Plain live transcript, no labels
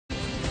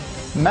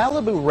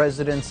Malibu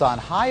residents on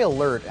high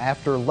alert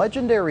after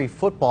legendary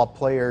football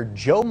player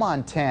Joe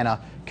Montana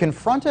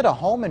confronted a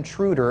home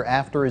intruder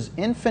after his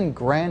infant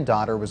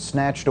granddaughter was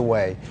snatched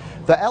away.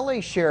 The LA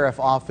Sheriff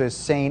Office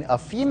saying a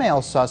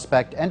female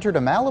suspect entered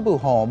a Malibu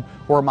home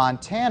where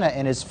Montana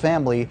and his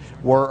family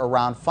were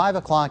around 5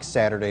 o'clock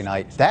Saturday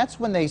night. That's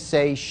when they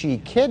say she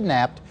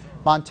kidnapped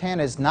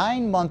Montana's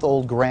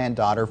 9-month-old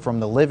granddaughter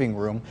from the living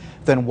room,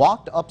 then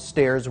walked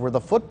upstairs where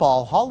the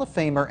Football Hall of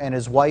Famer and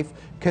his wife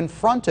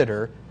confronted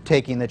her,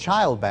 taking the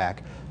child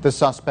back. The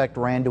suspect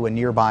ran to a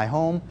nearby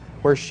home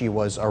where she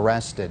was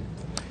arrested.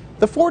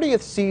 The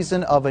 40th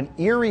season of an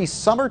eerie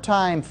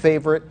summertime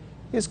favorite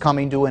is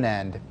coming to an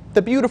end.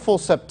 The beautiful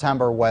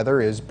September weather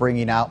is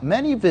bringing out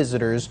many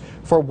visitors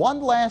for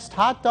one last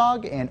hot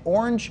dog and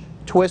orange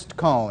twist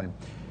cone.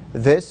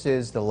 This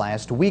is the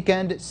last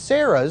weekend.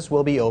 Sarah's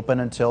will be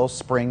open until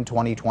spring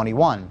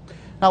 2021.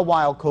 Now,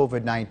 while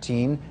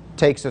COVID-19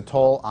 takes a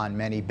toll on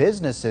many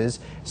businesses,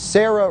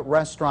 Sarah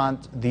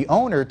Restaurant, the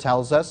owner,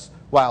 tells us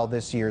while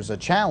this year's a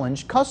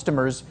challenge,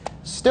 customers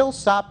still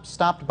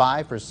stopped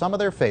by for some of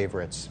their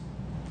favorites.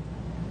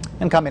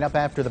 And coming up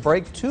after the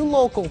break, 2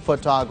 local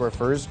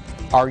photographers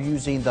are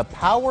using the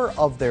power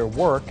of their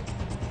work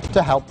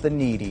to help the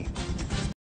needy.